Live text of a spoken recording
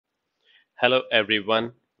Hello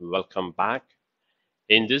everyone, welcome back.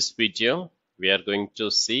 In this video, we are going to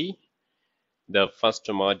see the first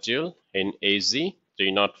module in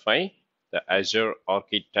AZ-305, the Azure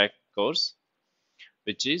Architect course,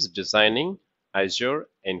 which is designing Azure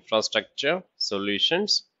infrastructure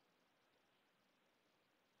solutions.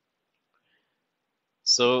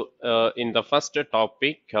 So in the first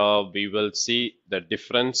topic, we will see the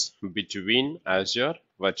difference between Azure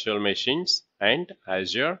virtual machines and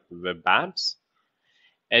Azure web apps.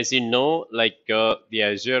 As you know, the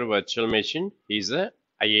Azure Virtual Machine is a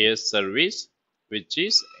IaaS service, which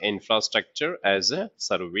is infrastructure as a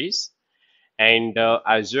service, and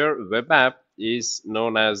Azure Web App is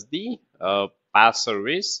known as the PaaS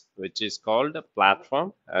service, which is called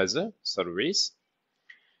Platform as a Service.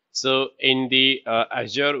 So in the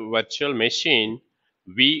Azure Virtual Machine,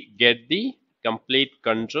 we get the complete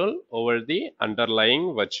control over the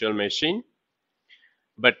underlying virtual machine.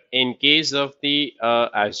 But in case of the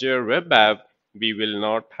Azure Web App, we will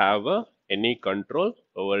not have any control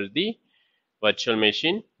over the virtual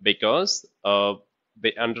machine because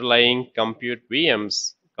the underlying compute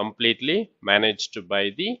VMs completely managed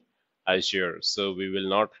by the Azure. So we will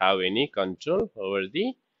not have any control over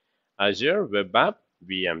the Azure Web App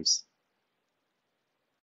VMs.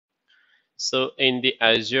 So in the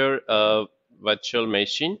Azure virtual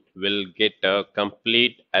machine, we'll get a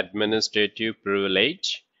complete administrative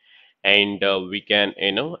privilege, and we can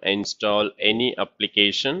install any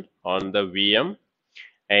application on the VM,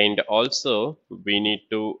 and also we need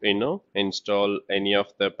to install any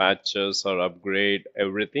of the patches or upgrade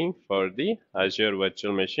everything for the Azure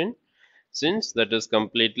virtual machine, since that is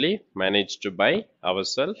completely managed by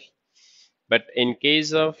ourselves. But in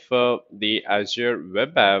case of the Azure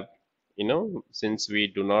web app, since we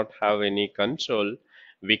do not have any control,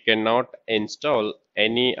 we cannot install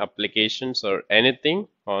any applications or anything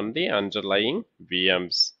on the underlying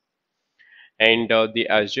VMs. And the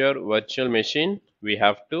Azure virtual machine, we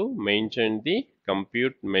have to maintain the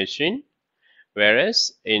compute machine,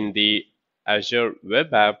 whereas in the Azure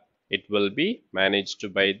web app, it will be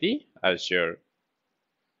managed by the Azure.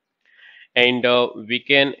 And we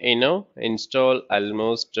can install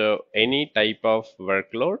almost any type of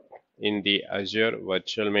workload in the Azure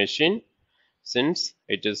virtual machine, since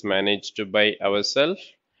it is managed by ourselves.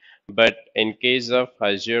 But in case of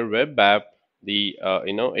Azure web app, the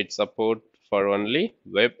it support for only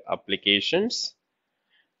web applications.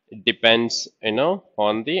 It depends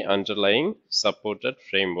on the underlying supported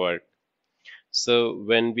framework. So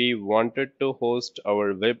when we wanted to host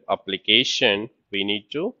our web application, we need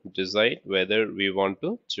to decide whether we want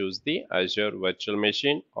to choose the Azure virtual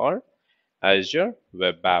machine or Azure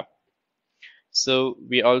web app. So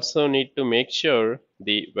we also need to make sure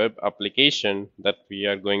the web application that we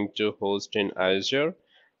are going to host in Azure,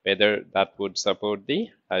 whether that would support the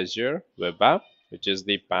Azure web app, which is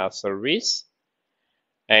the PaaS service.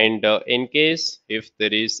 And in case if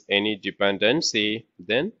there is any dependency,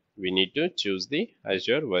 then we need to choose the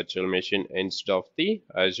Azure virtual machine instead of the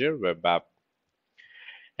Azure web app.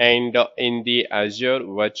 And in the Azure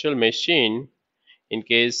virtual machine, in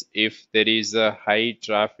case if there is a high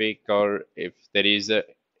traffic or if there is a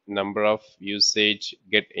number of usage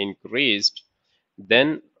get increased,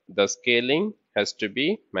 then the scaling has to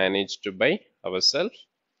be managed by ourselves.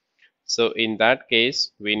 So in that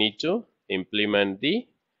case, we need to implement the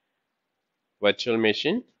virtual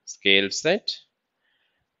machine scale set.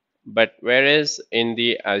 But whereas in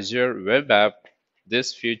the Azure web app,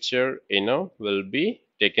 this feature will be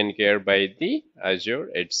taken care by the Azure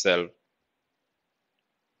itself.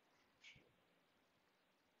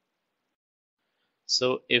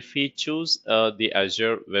 So if we choose the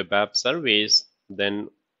Azure web app service, then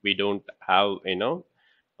we don't have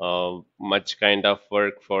much kind of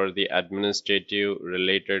work for the administrative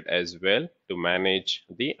related as well to manage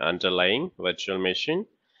the underlying virtual machine,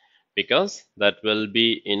 because that will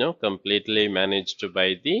be completely managed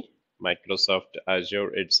by the Microsoft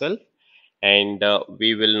Azure itself, and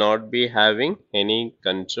we will not be having any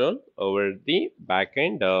control over the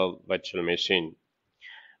backend virtual machine.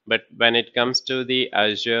 But when it comes to the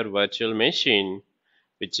Azure virtual machine,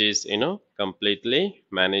 which is completely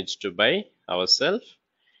managed by ourselves,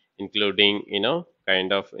 including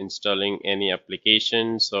kind of installing any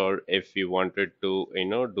applications, or if we wanted to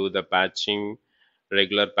do the patching,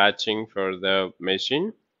 regular patching for the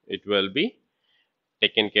machine, it will be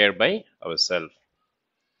taken care by ourselves.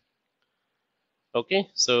 Okay,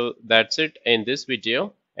 so that's it in this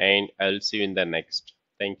video, and I'll see you in the next.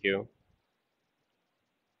 Thank you.